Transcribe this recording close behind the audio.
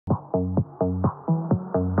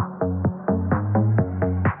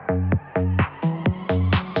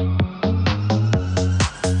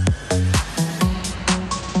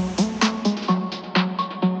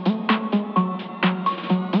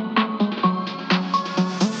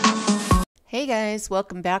Hey guys,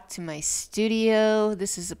 welcome back to my studio.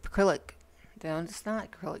 This is acrylic. No, it's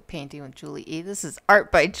not acrylic painting with Julie E. This is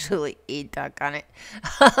art by Julie E. Doggone it.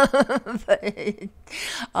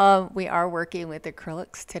 We are working with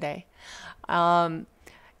acrylics today.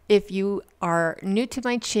 If you are new to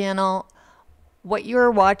my channel, what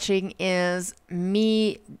you're watching is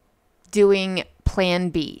me doing Plan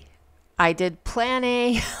B. I did Plan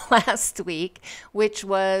A last week, which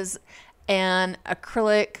was an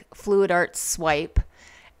acrylic fluid art swipe,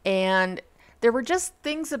 and there were just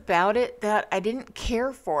things about it that I didn't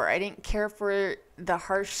care for. I didn't care for the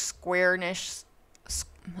harsh squareness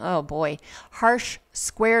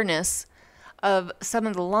of some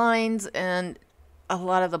of the lines and a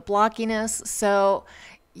lot of the blockiness. So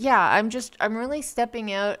yeah, I'm really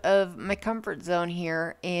stepping out of my comfort zone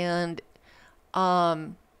here and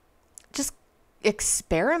just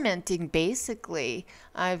experimenting basically.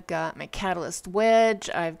 I've got my catalyst wedge,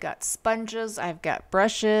 I've got sponges, I've got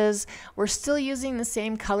brushes. We're still using the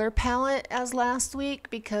same color palette as last week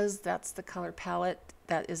because that's the color palette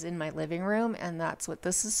that is in my living room and that's what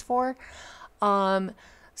this is for.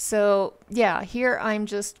 So yeah, here I'm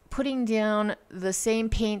just putting down the same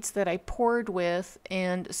paints that I poured with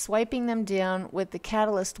and swiping them down with the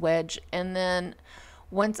catalyst wedge, and then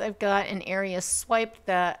once I've got an area swiped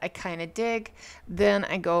that I kind of dig, then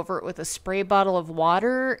I go over it with a spray bottle of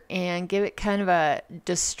water and give it kind of a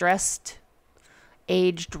distressed,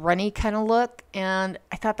 aged, runny kind of look. And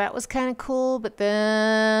I thought that was kind of cool, but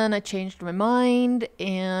then I changed my mind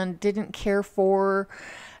and didn't care for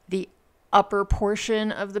the upper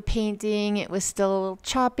portion of the painting. It was still a little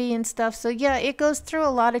choppy and stuff. So yeah, it goes through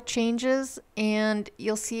a lot of changes, and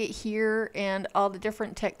you'll see it here and all the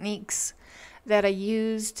different techniques that I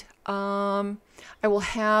used. I will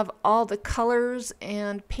have all the colors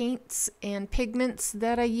and paints and pigments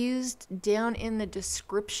that I used down in the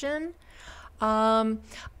description. Let's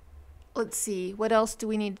see, what else do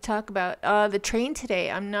we need to talk about? The train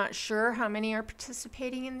today. I'm not sure how many are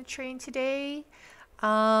participating in the train today.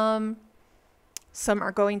 Some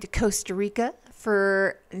are going to Costa Rica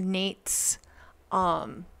for Nate's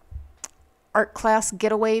art class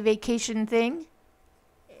getaway vacation thing.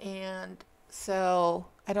 And so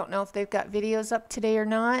I don't know if they've got videos up today or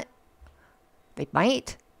not. They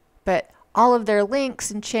might, but all of their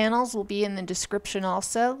links and channels will be in the description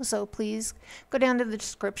also. So please go down to the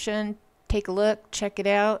description, take a look, check it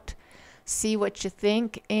out, see what you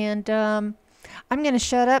think. And I'm going to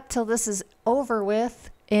shut up till this is over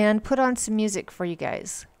with and put on some music for you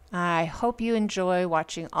guys. I hope you enjoy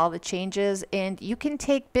watching all the changes, and you can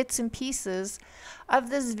take bits and pieces of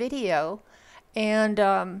this video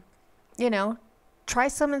and you know, try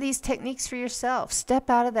some of these techniques for yourself. Step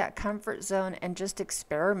out of that comfort zone and just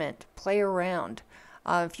experiment, play around.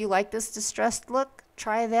 If you like this distressed look,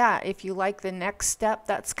 try that. If you like the next step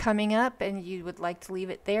that's coming up and you would like to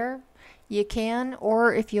leave it there, you can.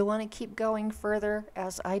 Or if you want to keep going further,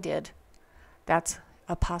 as I did, that's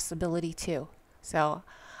a possibility too. So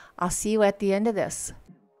I'll see you at the end of this.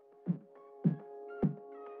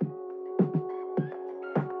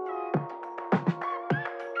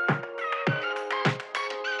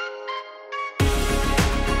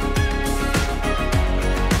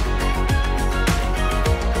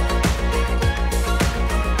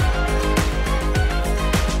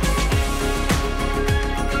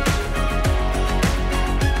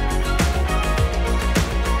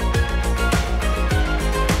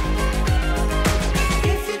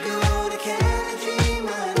 If you go to Canada, dream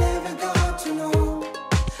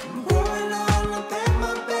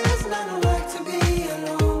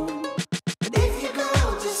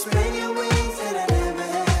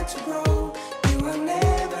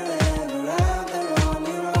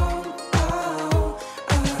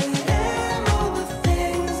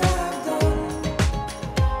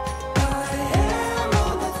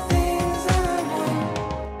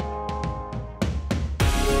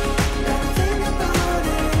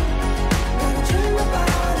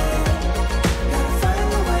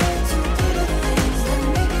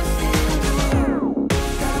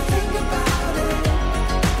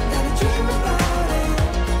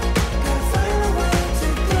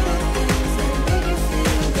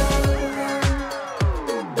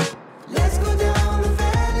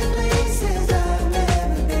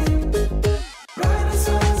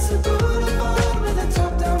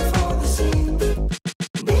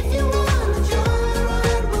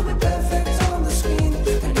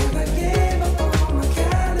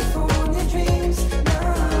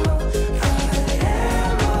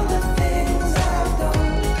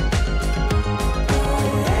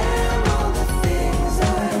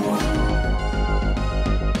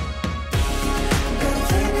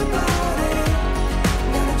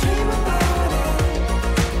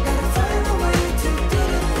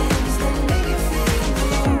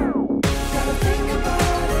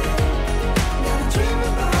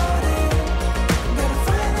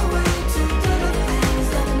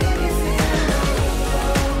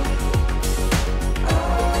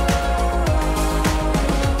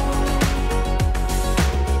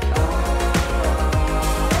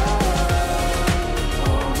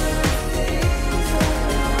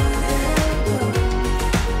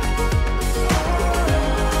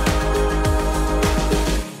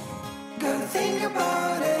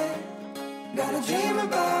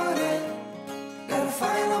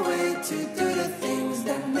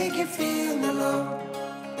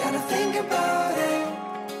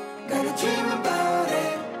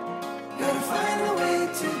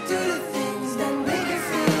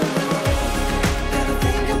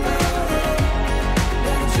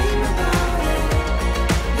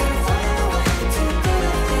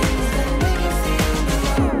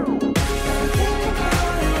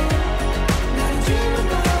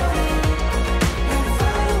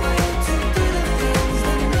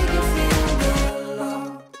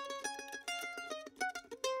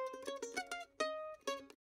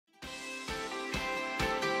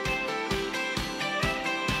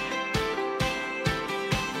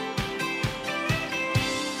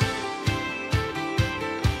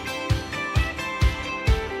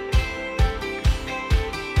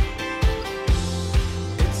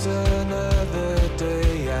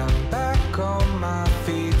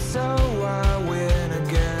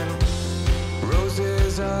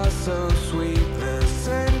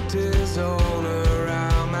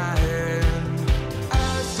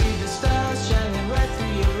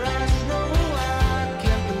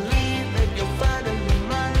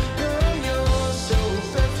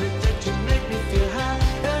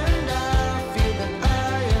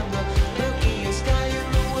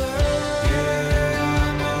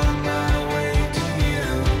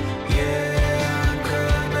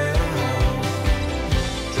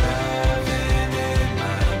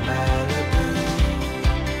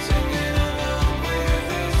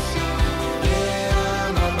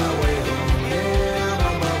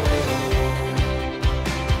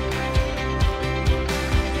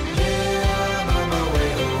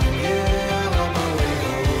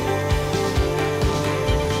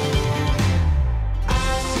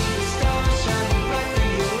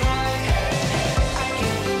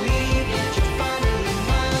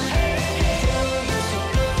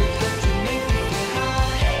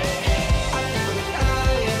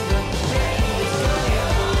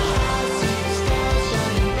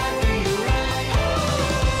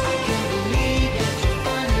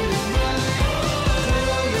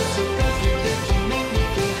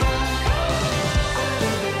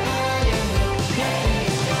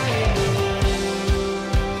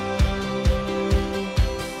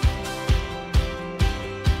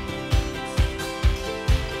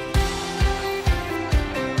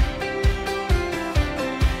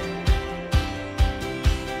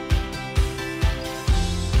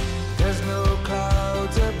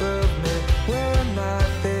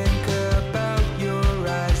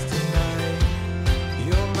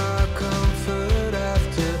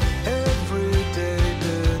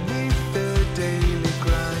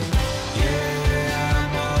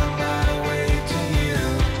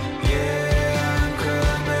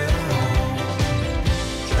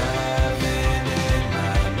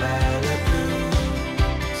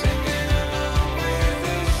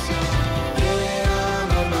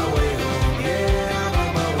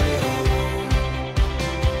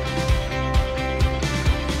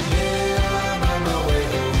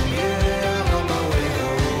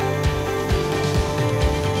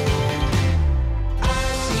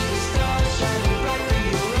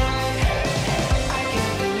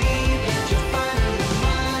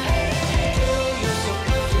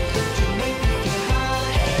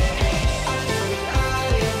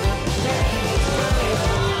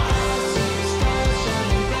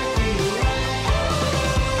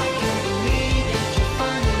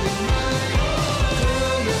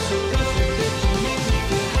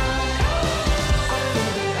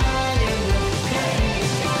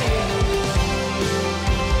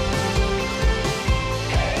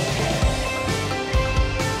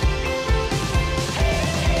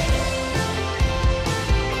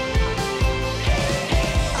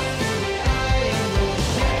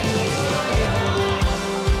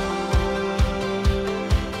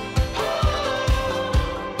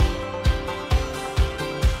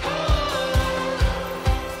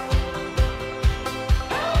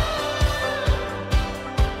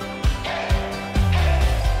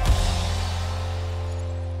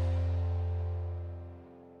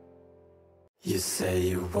You say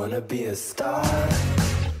you wanna be a star,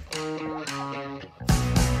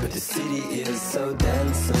 but the city is so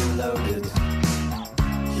dense and loaded.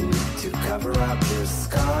 You need to cover up your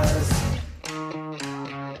scars,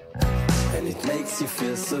 and it makes you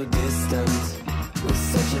feel so distant with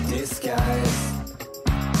such a disguise.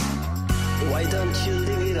 Why don't you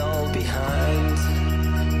leave it all behind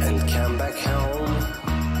and come back home?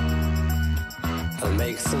 I'll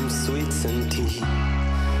make some sweets and tea,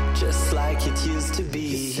 just like it used to be.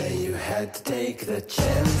 You say you had to take the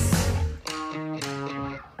chance,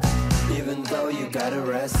 even though you got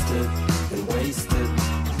arrested and wasted.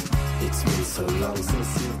 It's been so long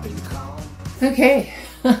since you've been calm. Okay,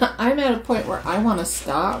 I'm at a point where I want to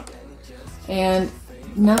stop, and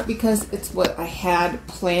not because it's what I had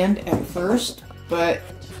planned at first, but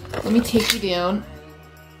let me take you down.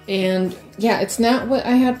 And yeah, it's not what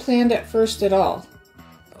I had planned at first at all,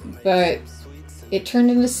 but it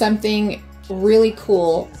turned into something really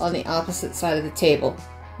cool on the opposite side of the table.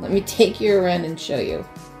 Let me take you around and show you.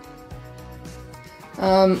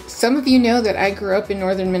 Some of you know that I grew up in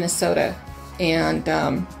northern Minnesota, and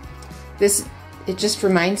it just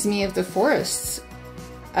reminds me of the forests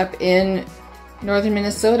up in northern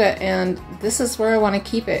Minnesota, and this is where I want to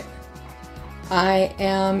keep it. I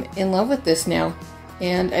am in love with this now,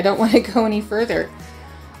 and I don't want to go any further.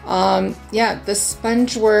 Yeah, the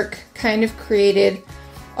sponge work kind of created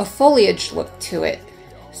a foliage look to it,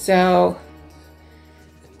 so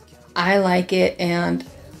I like it and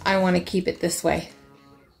I want to keep it this way.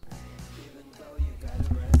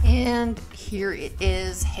 And here it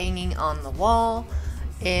is hanging on the wall,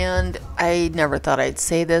 and I never thought I'd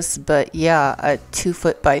say this, but yeah, a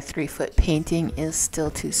 2-foot by 3-foot painting is still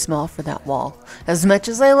too small for that wall. As much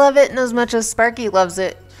as I love it and as much as Sparky loves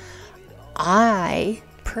it, I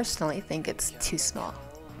personally think it's too small.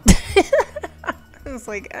 I was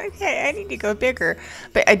like, okay, I need to go bigger,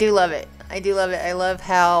 but I do love it. I do love it. I love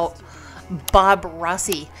how Bob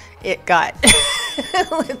Rossi it got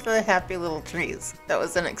with the happy little trees. That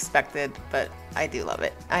was unexpected, but I do love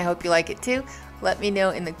it. I hope you like it too. Let me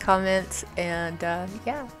know in the comments, and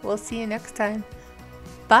yeah, we'll see you next time.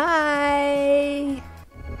 Bye!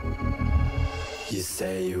 You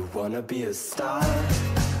say you wanna be a star,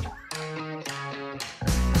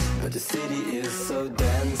 but the city is so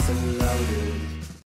dense and loaded.